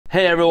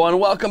Hey everyone,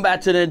 welcome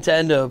back to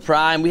Nintendo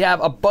Prime. We have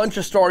a bunch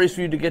of stories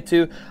for you to get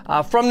to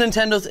from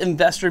Nintendo's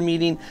investor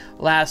meeting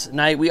last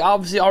night. We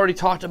obviously already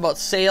talked about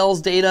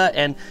sales data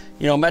and,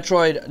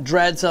 Metroid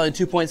Dread selling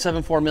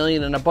 2.74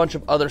 million and a bunch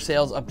of other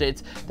sales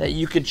updates that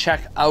you could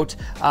check out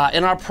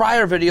in our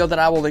prior video that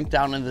I will link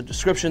down in the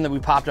description that we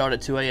popped out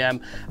at 2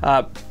 a.m.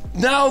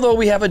 Now, though,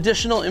 we have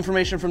additional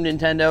information from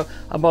Nintendo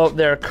about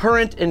their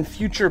current and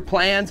future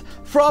plans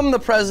from the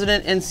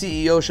president and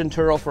CEO,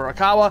 Shutaro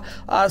Furukawa.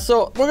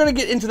 So we're going to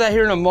get into that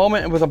here in a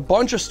moment and with a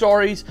bunch of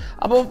stories.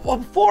 But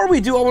before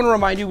we do, I want to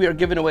remind you we are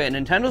giving away a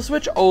Nintendo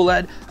Switch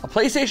OLED, a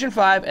PlayStation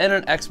 5, and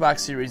an Xbox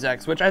Series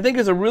X, which I think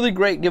is a really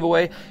great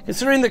giveaway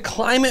considering the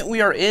climate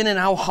we are in and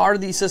how hard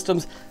these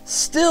systems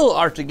still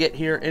are to get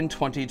here in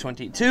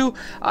 2022.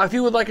 If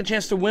you would like a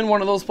chance to win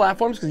one of those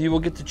platforms, because you will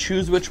get to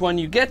choose which one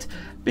you get,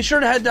 be sure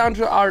to head down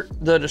to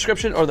the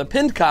description or the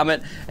pinned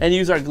comment and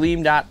use our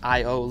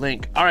gleam.io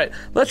link. All right,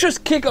 let's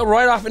just kick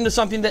right off into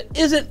something that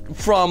isn't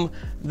from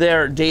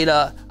their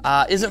data,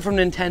 isn't from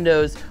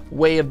Nintendo's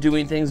way of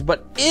doing things,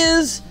 but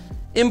is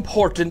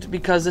important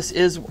because this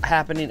is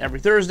happening every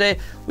Thursday.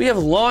 We have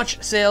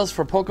launch sales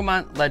for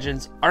Pokémon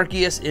Legends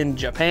Arceus in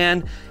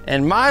Japan,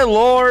 and my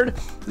lord,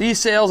 these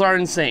sales are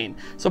insane.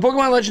 So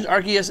Pokémon Legends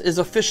Arceus is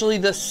officially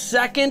the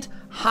second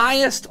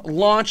highest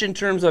launch in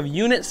terms of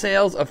unit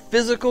sales of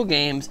physical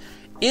games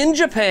in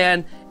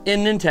Japan in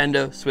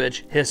Nintendo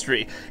Switch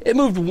history. It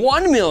moved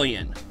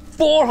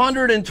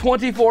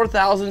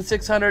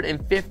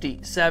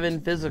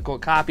 1,424,657 physical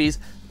copies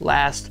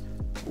last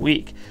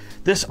week.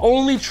 This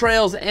only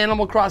trails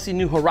Animal Crossing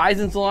New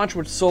Horizons launch,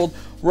 which sold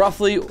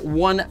roughly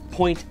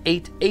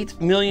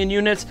 1.88 million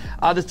units.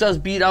 This does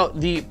beat out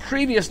the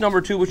previous number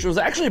 2, which was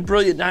actually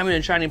Brilliant Diamond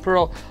and Shining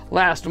Pearl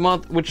last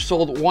month, which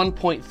sold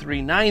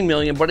 1.39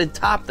 million, but it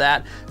topped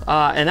that,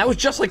 and that was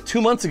just like 2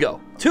 months ago.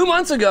 2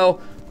 months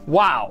ago.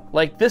 Wow,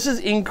 like this is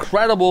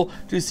incredible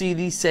to see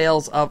the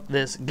sales of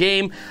this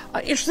game.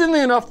 Interestingly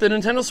enough, the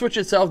Nintendo Switch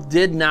itself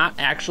did not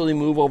actually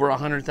move over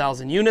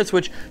 100,000 units,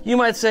 which you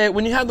might say,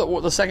 when you have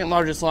the second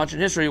largest launch in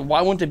history, why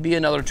wouldn't it be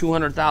another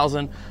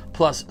 200,000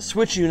 plus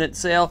Switch unit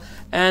sale?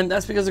 And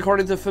that's because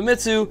according to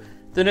Famitsu,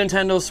 the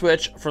Nintendo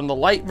Switch, from the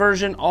Lite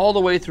version all the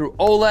way through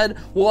OLED,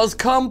 was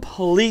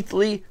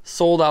completely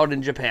sold out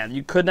in Japan.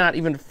 You could not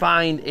even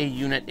find a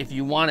unit if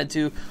you wanted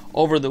to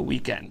over the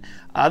weekend.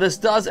 This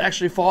does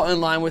actually fall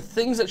in line with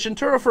things that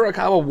Shutaro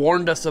Furukawa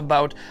warned us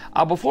about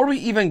before we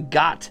even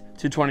got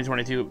to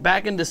 2022.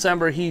 Back in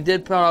December, he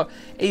did put out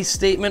a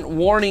statement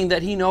warning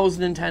that he knows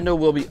Nintendo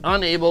will be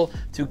unable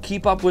to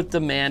keep up with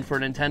demand for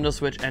Nintendo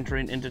Switch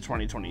entering into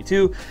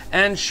 2022.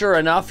 And sure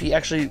enough, he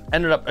actually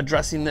ended up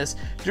addressing this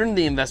during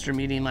the investor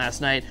meeting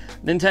last night.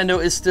 Nintendo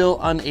is still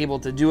unable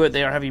to do it.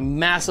 They are having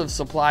massive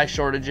supply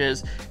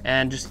shortages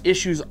and just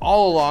issues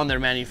all along their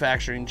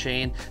manufacturing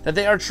chain that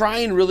they are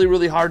trying really,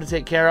 really hard to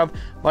take care of.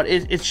 But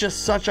it's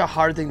just such a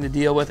hard thing to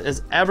deal with,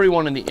 as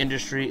everyone in the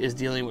industry is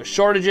dealing with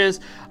shortages.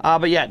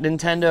 But yeah,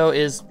 Nintendo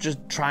is just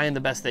trying the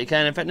best they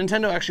can. In fact,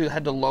 Nintendo actually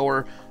had to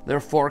lower their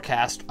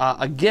forecast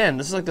again.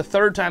 This is like the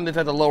third time they've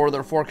had to lower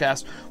their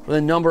forecast for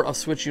the number of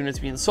Switch units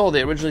being sold.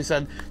 They originally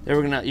said they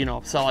were gonna,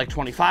 sell like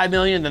 25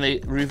 million, then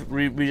they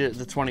read it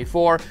to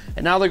 24,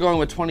 and now they're going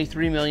with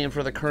 23 million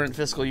for the current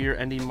fiscal year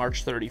ending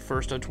March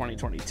 31st of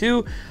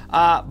 2022.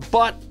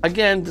 But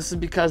again, this is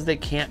because they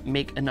can't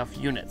make enough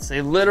units.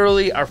 They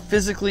literally are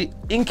physically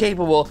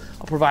incapable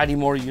of providing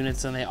more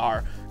units than they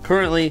are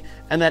currently,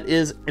 and that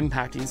is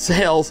impacting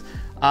sales.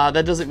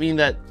 That doesn't mean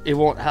that it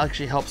won't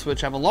actually help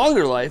Switch have a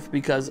longer life,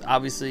 because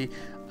obviously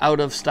out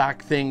of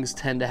stock things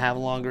tend to have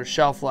longer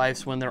shelf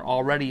lives when they're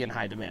already in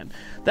high demand.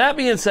 That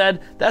being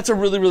said, that's a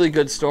really, really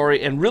good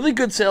story and really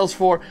good sales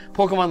for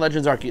Pokémon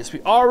Legends Arceus.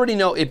 We already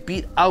know it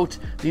beat out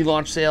the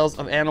launch sales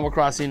of Animal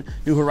Crossing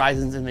New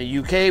Horizons in the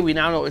UK. We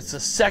now know it's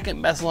the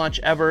second best launch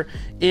ever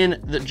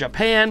in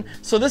Japan.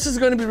 So this is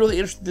going to be really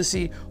interesting to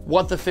see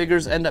what the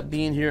figures end up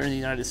being here in the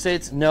United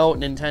States. No,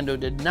 Nintendo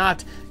did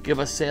not give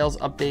us sales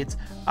updates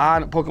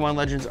on Pokémon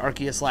Legends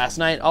Arceus last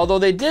night, although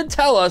they did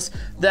tell us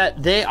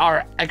that they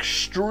are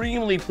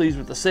extremely pleased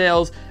with the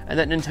sales and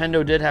that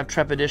Nintendo did have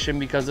trepidation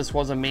because this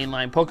was a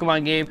mainline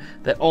Pokemon game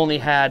that only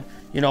had,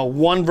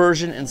 one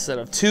version instead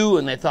of 2,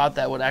 and they thought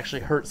that would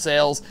actually hurt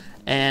sales.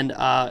 And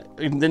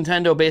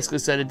Nintendo basically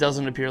said it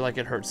doesn't appear like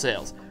it hurt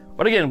sales.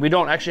 But again, we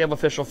don't actually have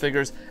official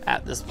figures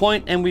at this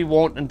point, and we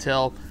won't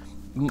until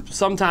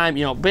sometime,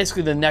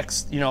 basically the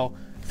next,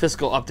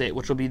 fiscal update,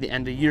 which will be the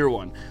end of year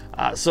one.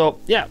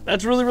 So yeah,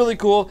 that's really, really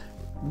cool.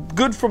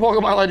 Good for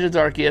Pokemon Legends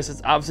Arceus.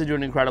 It's obviously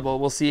doing incredible.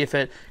 We'll see if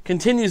it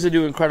continues to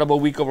do incredible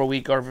week over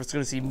week, or if it's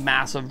going to see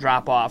massive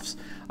drop-offs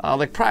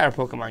like prior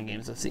Pokemon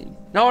games have seen.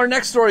 Now our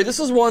next story,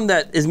 this is one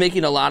that is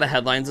making a lot of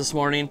headlines this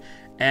morning,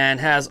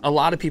 and has a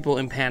lot of people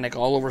in panic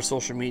all over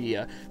social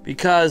media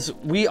because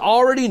we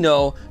already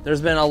know there's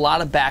been a lot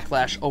of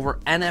backlash over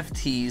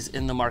NFTs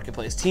in the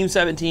marketplace. Team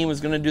 17 was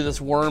going to do this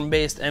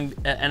worm-based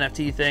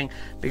NFT thing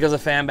because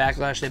of fan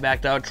backlash. They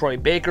backed out. Troy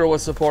Baker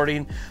was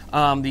supporting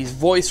these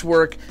voice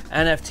work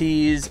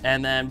NFTs,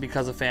 and then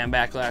because of fan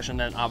backlash, and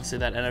then obviously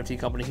that NFT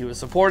company he was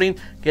supporting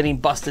getting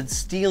busted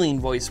stealing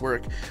voice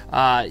work.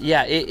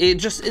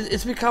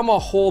 It's become a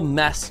whole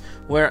mess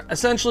where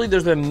essentially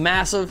there's been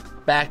massive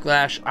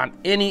backlash on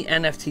any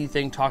NFT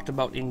thing talked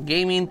about in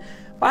gaming.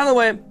 By the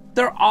way,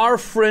 there are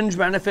fringe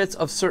benefits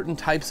of certain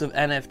types of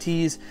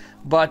NFTs,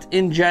 but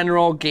in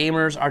general,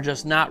 gamers are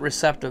just not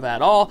receptive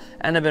at all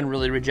and have been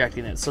really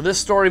rejecting it. So this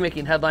story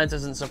making headlines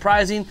isn't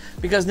surprising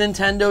because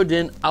Nintendo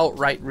didn't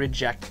outright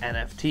reject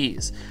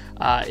NFTs.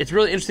 It's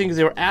really interesting because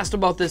they were asked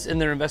about this in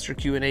their investor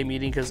Q&A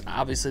meeting because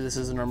obviously this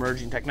is an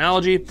emerging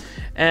technology.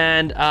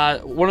 And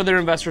one of their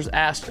investors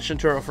asked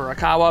Shutaro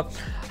Furukawa,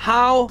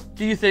 how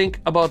do you think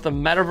about the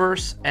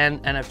metaverse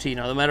and NFT?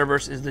 Now, the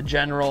metaverse is the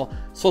general,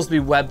 supposed to be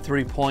Web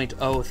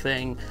 3.0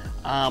 thing.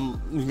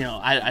 I'm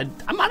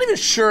not even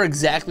sure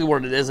exactly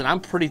what it is, and I'm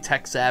pretty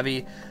tech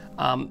savvy.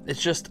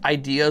 It's just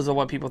ideas of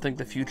what people think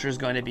the future is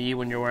going to be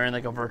when you're wearing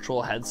like a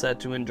virtual headset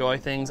to enjoy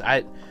things.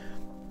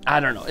 I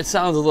don't know. It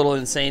sounds a little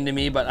insane to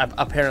me, but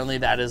apparently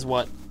that is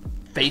what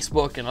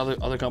Facebook and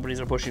other companies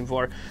are pushing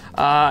for.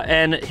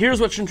 And here's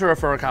what Shutaro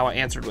Furukawa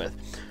answered with.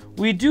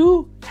 We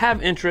do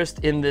have interest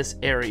in this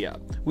area.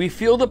 We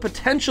feel the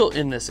potential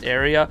in this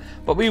area,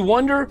 but we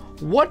wonder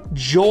what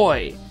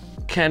joy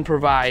can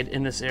provide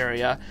in this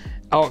area,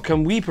 or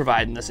can we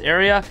provide in this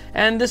area?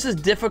 And this is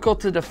difficult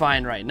to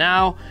define right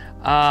now.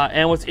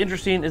 And what's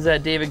interesting is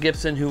that David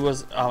Gibson, who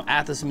was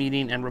at this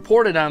meeting and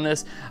reported on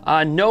this,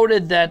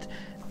 noted that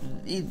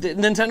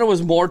Nintendo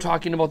was more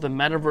talking about the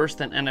metaverse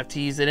than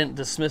NFTs. They didn't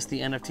dismiss the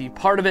NFT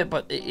part of it,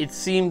 but it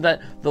seemed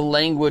that the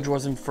language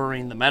was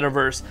inferring the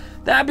metaverse.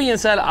 That being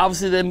said,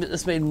 obviously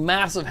this made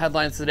massive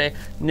headlines today.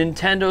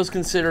 Nintendo's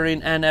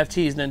considering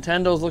NFTs.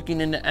 Nintendo's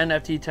looking into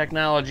NFT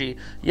technology,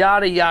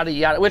 yada, yada,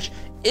 yada, which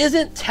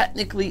isn't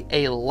technically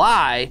a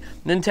lie.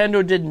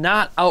 Nintendo did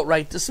not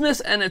outright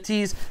dismiss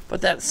NFTs,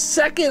 but that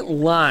second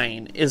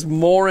line is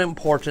more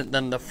important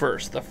than the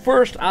first. The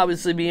first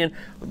obviously being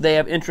they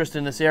have interest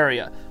in this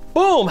area.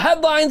 Boom,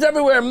 headlines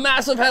everywhere,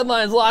 massive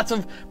headlines, lots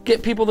of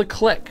get people to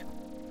click.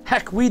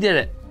 Heck, we did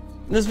it.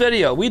 In this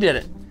video, we did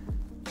it.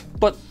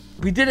 But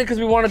we did it because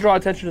we want to draw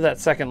attention to that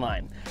second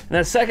line. And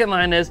that second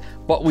line is,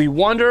 but we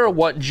wonder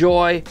what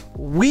joy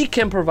we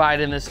can provide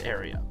in this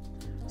area.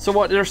 So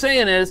what they're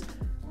saying is,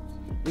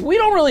 we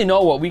don't really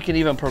know what we can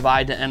even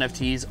provide to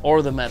NFTs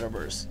or the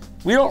metaverse.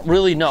 We don't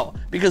really know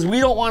because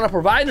we don't want to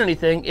provide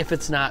anything if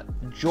it's not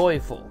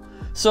joyful.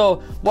 So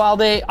while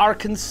they are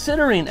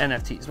considering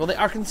NFTs, while they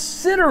are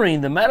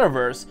considering the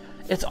metaverse,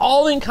 it's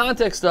all in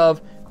context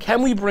of,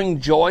 can we bring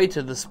joy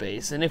to the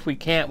space? And if we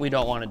can't, we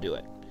don't want to do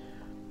it.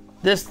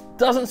 This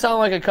doesn't sound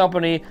like a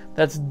company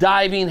that's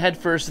diving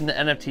headfirst into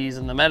NFTs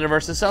and the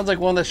metaverse. It sounds like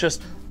one that's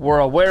just, we're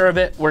aware of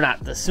it, we're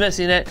not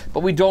dismissing it, but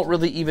we don't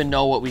really even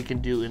know what we can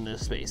do in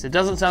this space. It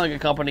doesn't sound like a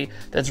company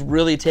that's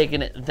really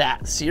taking it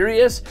that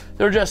serious.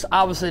 They're just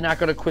obviously not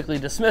going to quickly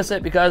dismiss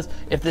it because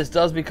if this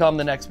does become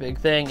the next big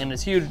thing and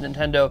it's huge,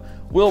 Nintendo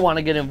will want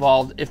to get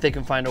involved if they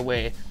can find a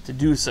way to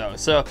do so.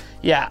 So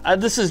yeah,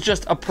 this is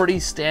just a pretty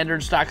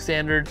stock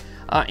standard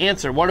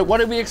answer. What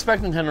did we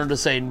expect Nintendo to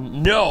say?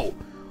 No.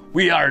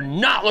 We are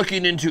not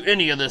looking into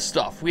any of this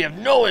stuff. We have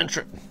no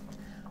interest.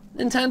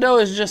 Nintendo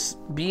is just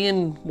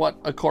being what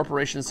a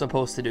corporation is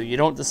supposed to do. You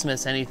don't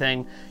dismiss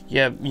anything.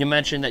 You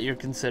mention that you're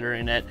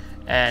considering it,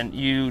 and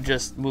you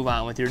just move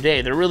on with your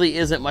day. There really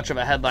isn't much of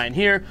a headline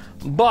here,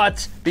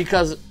 but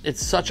because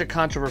it's such a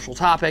controversial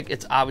topic,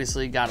 it's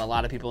obviously got a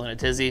lot of people in a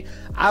tizzy.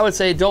 I would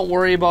say don't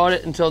worry about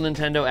it until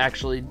Nintendo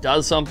actually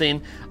does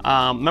something.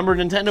 Remember,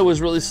 Nintendo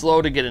was really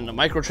slow to get into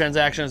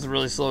microtransactions,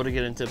 really slow to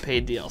get into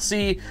paid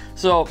DLC,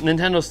 so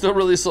Nintendo's still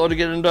really slow to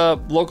get into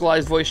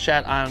localized voice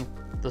chat on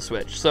the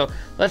Switch. So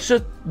let's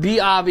just be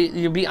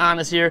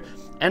honest here.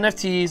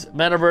 NFTs,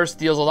 metaverse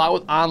deals a lot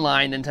with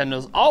online.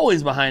 Nintendo's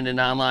always behind in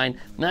online,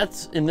 and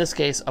that's in this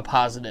case a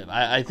positive.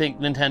 I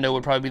think Nintendo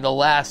would probably be the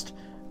last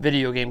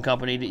video game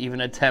company to even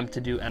attempt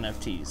to do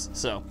NFTs.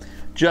 So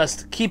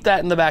just keep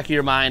that in the back of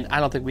your mind. I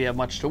don't think we have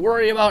much to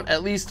worry about,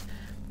 at least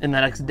in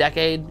the next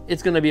decade.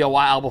 It's going to be a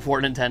while before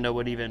Nintendo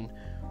would even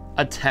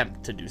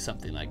attempt to do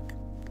something like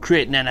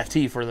create an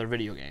NFT for their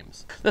video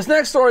games. This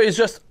next story is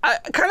just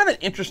kind of an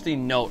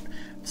interesting note.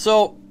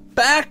 So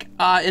back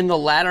in the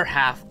latter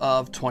half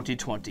of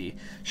 2020,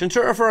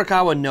 Shutaro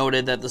Furukawa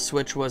noted that the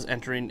Switch was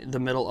entering the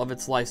middle of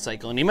its life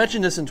cycle, and he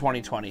mentioned this in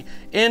 2020.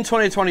 In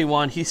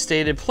 2021, he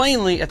stated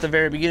plainly at the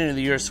very beginning of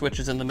the year, Switch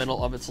is in the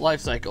middle of its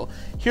life cycle.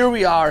 Here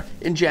we are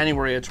in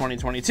January of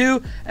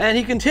 2022, and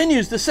he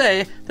continues to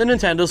say the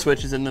Nintendo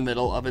Switch is in the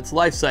middle of its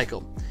life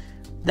cycle.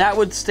 that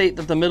would state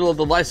that the middle of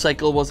the life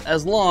cycle was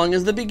as long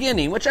as the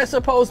beginning, which I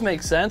suppose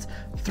makes sense.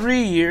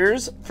 3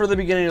 years for the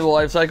beginning of the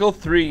life cycle,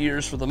 3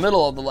 years for the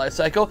middle of the life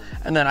cycle,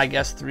 and then I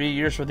guess 3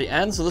 years for the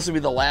end. So this would be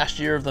the last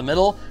year of the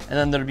middle, and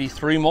then there'd be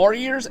 3 more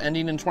years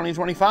ending in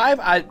 2025.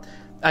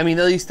 I mean,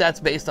 at least that's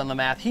based on the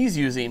math he's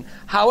using.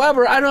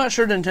 However, I'm not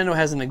sure Nintendo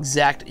has an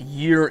exact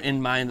year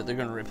in mind that they're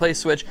going to replace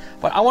Switch,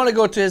 but I want to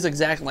go to his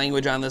exact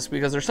language on this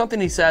because there's something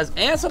he says,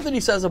 and something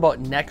he says about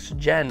next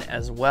gen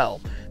as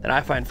well, that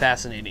I find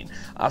fascinating.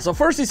 So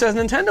first he says,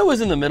 Nintendo is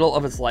in the middle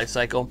of its life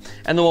cycle,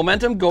 and the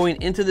momentum going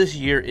into this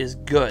year is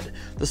good.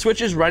 The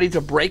Switch is ready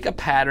to break a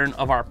pattern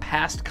of our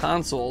past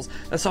consoles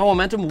that saw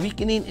momentum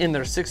weakening in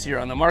their 6th year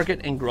on the market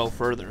and grow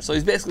further. So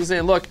he's basically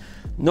saying, look,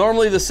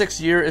 normally the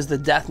 6th year is the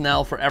death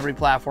knell for every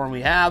platform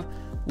we have.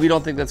 We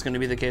don't think that's going to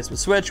be the case with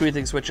Switch. We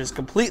think Switch is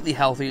completely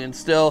healthy and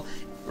still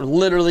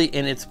literally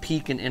in its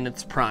peak and in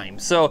its prime.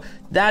 So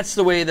that's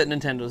the way that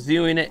Nintendo's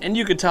viewing it, and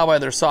you could tell by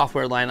their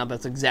software lineup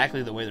that's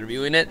exactly the way they're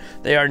viewing it.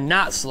 They are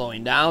not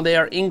slowing down, they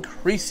are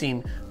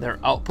increasing their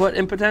output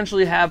and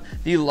potentially have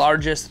the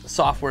largest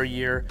software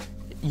year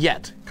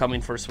yet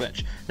coming for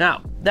Switch.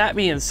 Now, that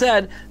being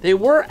said, they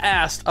were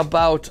asked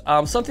about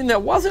something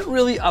that wasn't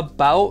really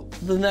about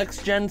the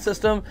next gen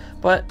system,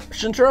 but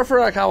Shutaro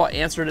Furukawa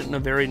answered it in a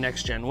very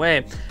next gen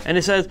way. And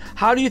it says,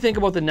 how do you think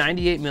about the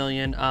 98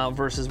 million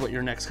versus what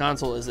your next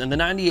console is? And the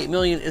 98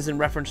 million is in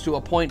reference to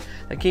a point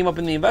that came up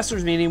in the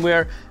investors meeting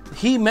where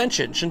he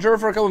mentioned, Shutaro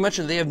Furukawa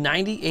mentioned they have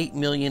 98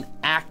 million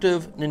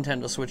active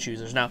Nintendo Switch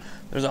users. Now,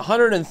 there's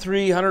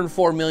 103,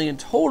 104 million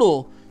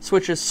total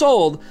Switches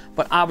sold,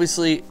 but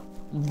obviously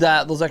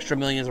those extra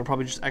millions are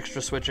probably just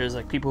extra Switches,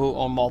 like people who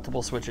own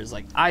multiple Switches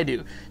like I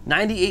do.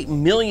 98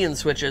 million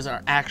Switches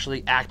are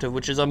actually active,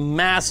 which is a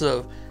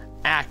massive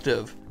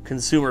active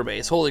consumer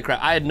base. Holy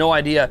crap, I had no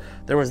idea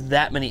there was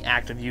that many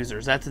active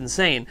users. That's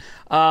insane.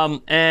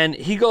 And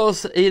he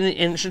goes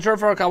in, Shutaro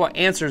Furukawa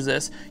answers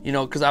this, you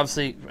know, because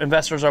obviously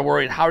investors are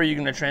worried, how are you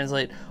going to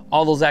translate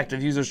all those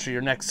active users to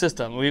your next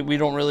system? We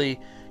don't really,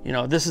 you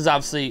know, this is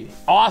obviously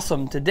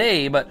awesome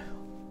today, but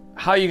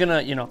how are you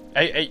gonna, you know,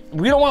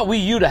 we don't want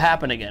Wii U to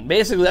happen again.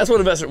 Basically, that's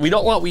what investors, we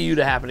don't want Wii U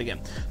to happen again.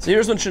 So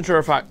here's what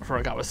Shutaro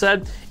Furukawa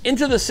said.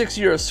 Into the 6th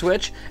year of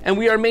Switch, and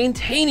we are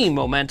maintaining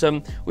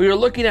momentum. We are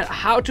looking at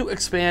how to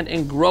expand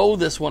and grow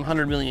this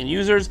 100 million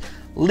users,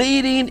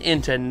 leading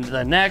into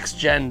the next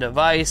gen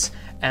device.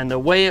 And the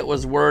way it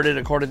was worded,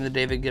 according to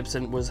David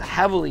Gibson, was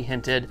heavily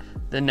hinted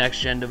the next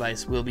gen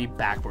device will be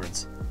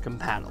backwards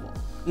compatible.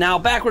 Now,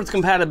 backwards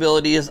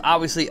compatibility is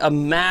obviously a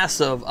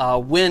massive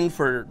win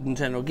for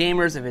Nintendo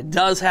gamers. If it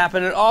does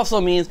happen, it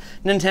also means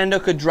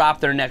Nintendo could drop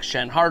their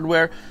next-gen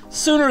hardware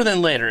sooner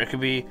than later. It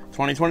could be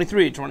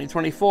 2023,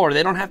 2024.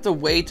 They don't have to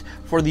wait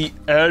for the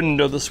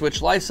end of the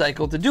Switch life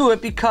cycle to do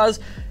it,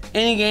 because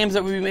any games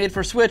that would be made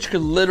for Switch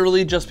could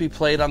literally just be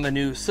played on the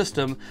new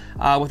system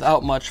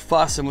without much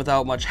fuss and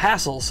without much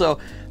hassle. So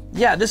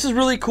yeah, this is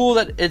really cool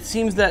that it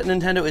seems that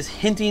Nintendo is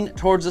hinting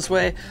towards this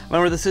way.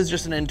 Remember, this is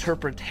just an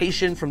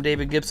interpretation from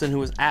David Gibson, who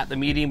was at the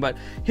meeting, but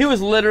he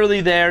was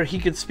literally there. He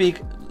could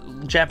speak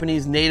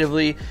Japanese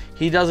natively.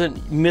 He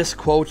doesn't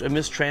misquote or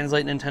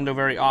mistranslate Nintendo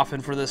very often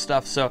for this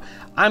stuff, so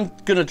I'm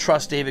gonna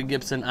trust David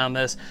Gibson on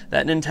this,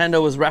 that Nintendo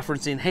was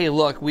referencing, hey,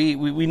 look, we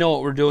know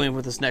what we're doing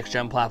with this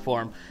next-gen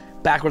platform.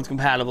 Backwards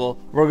compatible,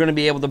 we're going to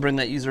be able to bring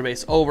that user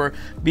base over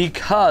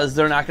because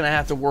they're not going to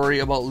have to worry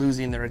about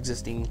losing their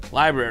existing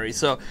library.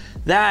 So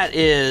that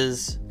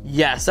is,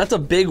 yes, that's a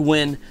big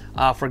win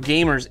for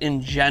gamers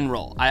in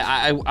general.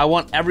 I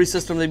want every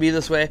system to be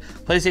this way.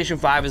 PlayStation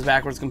 5 is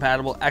backwards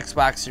compatible,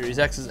 Xbox Series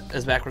X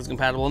is backwards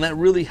compatible, and that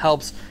really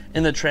helps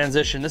in the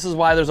transition. This is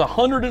why there's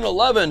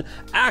 111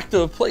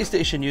 active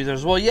PlayStation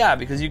users. Well, yeah,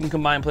 because you can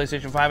combine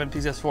PlayStation 5 and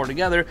PS4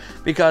 together,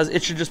 because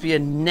it should just be a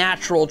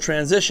natural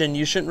transition.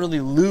 You shouldn't really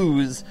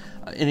lose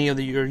any of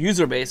your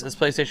user base as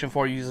PlayStation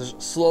 4 users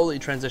slowly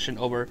transition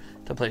over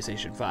to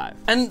PlayStation 5.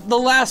 And the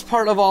last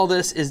part of all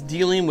this is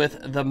dealing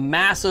with the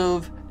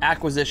massive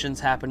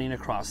acquisitions happening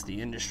across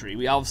the industry.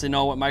 We obviously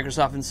know what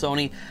Microsoft and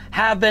Sony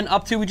have been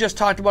up to. We just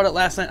talked about it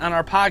last night on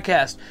our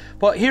podcast.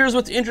 But here's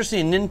what's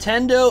interesting.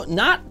 Nintendo,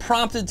 not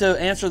prompted to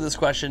answer this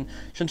question,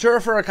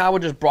 Shutaro Furukawa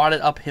just brought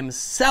it up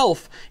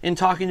himself in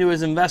talking to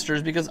his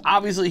investors, because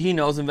obviously he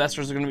knows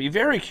investors are going to be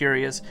very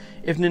curious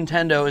if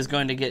Nintendo is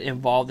going to get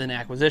involved in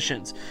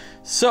acquisitions.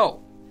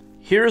 So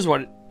here's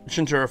what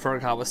Shutaro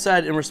Furukawa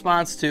said in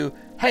response to,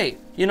 hey,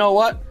 you know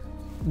what?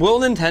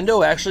 Will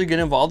Nintendo actually get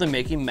involved in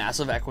making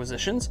massive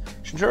acquisitions?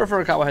 Shutaro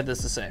Furukawa had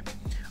this to say.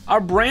 Our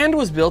brand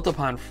was built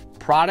upon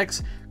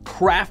products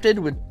crafted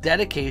with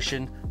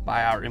dedication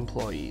by our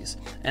employees,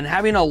 and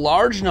having a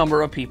large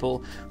number of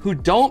people who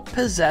don't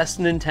possess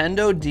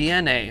Nintendo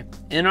DNA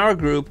in our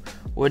group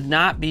would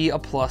not be a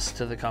plus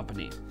to the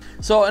company.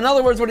 So in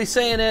other words, what he's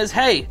saying is,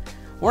 hey,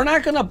 we're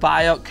not going to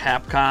buy out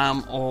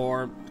Capcom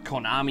or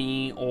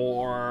Konami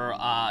or,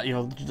 you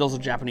know, those are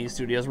Japanese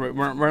studios. We're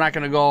not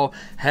going to go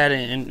ahead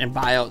and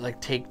buy out like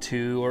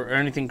Take-Two or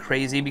anything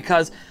crazy,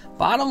 because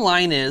bottom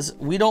line is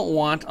we don't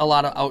want a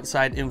lot of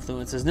outside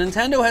influences.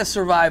 Nintendo has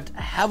survived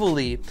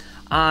heavily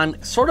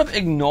on sort of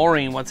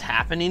ignoring what's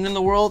happening in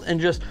the world and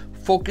just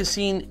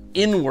focusing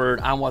inward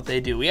on what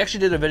they do. We actually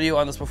did a video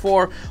on this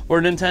before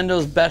where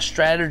Nintendo's best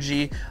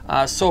strategy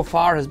so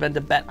far has been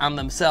to bet on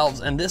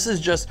themselves, and this is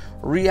just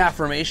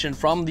reaffirmation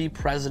from the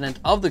president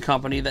of the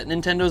company that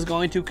Nintendo is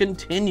going to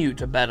continue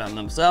to bet on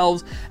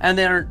themselves, and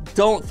they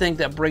don't think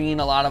that bringing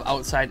a lot of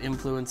outside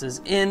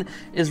influences in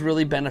is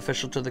really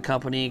beneficial to the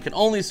company. It can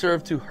only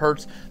serve to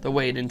hurt the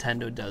way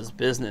Nintendo does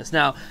business.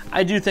 Now,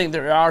 I do think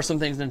there are some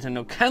things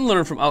Nintendo can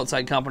learn from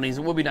outside companies.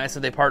 It would be nice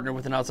if they partner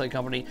with an outside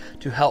company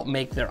to help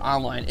make their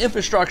online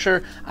infrastructure.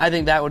 I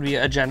think that would be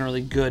a generally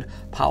good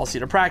policy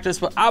to practice,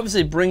 but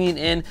obviously bringing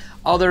in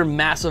other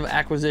massive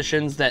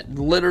acquisitions that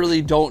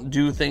literally don't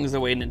do things the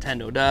way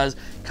Nintendo does,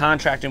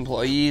 contract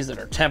employees that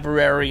are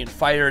temporary and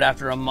fired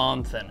after a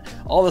month, and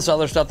all this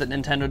other stuff that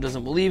Nintendo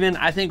doesn't believe in,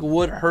 I think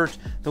would hurt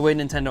the way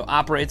Nintendo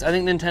operates. I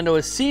think Nintendo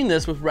has seen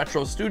this with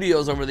retro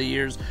studios over the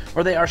years,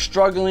 where they are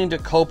struggling to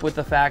cope with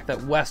the fact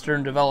that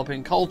Western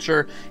developing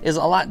culture is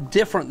a lot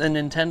different than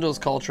Nintendo's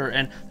culture,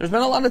 and there's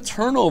been a lot of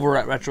turnover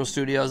at retro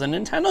studios, and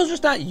Nintendo's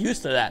just not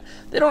used to that.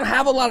 They don't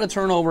have a lot of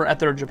turnover at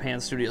their Japan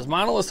studios.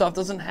 Monolith stuff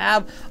doesn't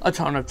have a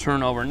ton of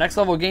turnover. Next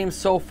Level Games,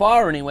 so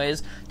far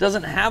anyways,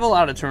 doesn't have a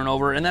lot of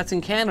turnover, and that's in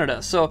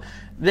Canada. So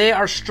they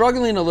are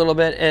struggling a little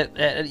bit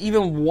at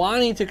even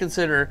wanting to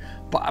consider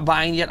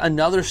buying yet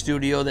another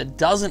studio that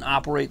doesn't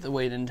operate the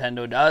way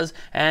Nintendo does,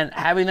 and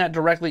having that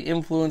directly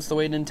influence the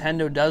way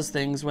Nintendo does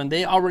things when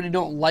they already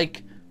don't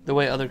like the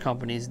way other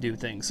companies do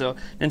things. So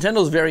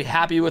Nintendo's very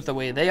happy with the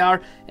way they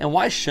are, and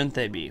why shouldn't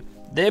they be?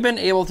 They've been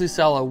able to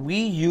sell a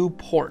Wii U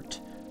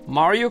port,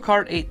 Mario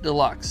Kart 8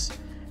 Deluxe,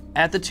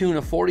 at the tune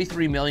of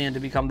 43 million to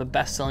become the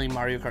best-selling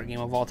Mario Kart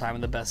game of all time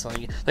and the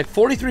best-selling, like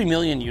 43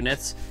 million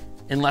units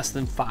in less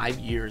than 5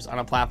 years on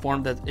a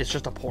platform that it's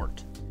just a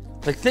port.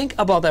 Like, think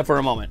about that for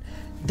a moment.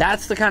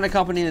 That's the kind of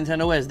company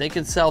Nintendo is. They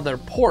can sell their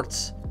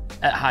ports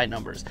at high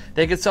numbers.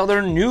 They could sell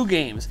their new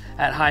games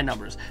at high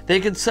numbers. They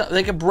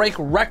could break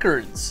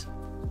records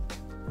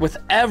with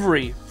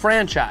every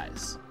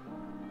franchise.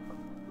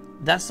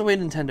 That's the way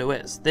Nintendo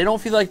is. They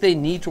don't feel like they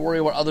need to worry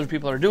what other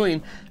people are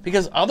doing,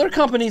 because other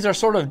companies are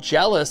sort of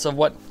jealous of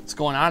what's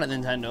going on at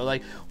Nintendo.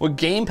 Like, would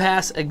Game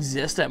Pass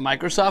exist at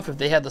Microsoft if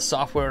they had the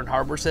software and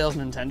hardware sales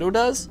Nintendo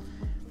does?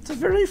 It's a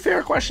very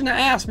fair question to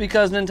ask,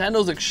 because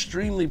Nintendo's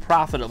extremely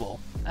profitable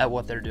at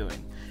what they're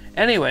doing.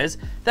 Anyways,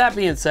 that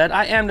being said,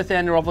 I am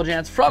Nathaniel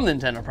Rufflejans from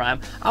Nintendo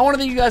Prime. I want to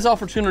thank you guys all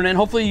for tuning in.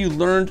 Hopefully you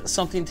learned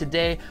something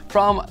today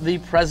from the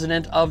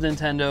president of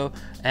Nintendo.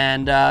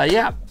 And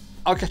yeah,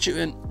 I'll catch you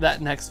in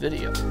that next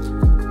video.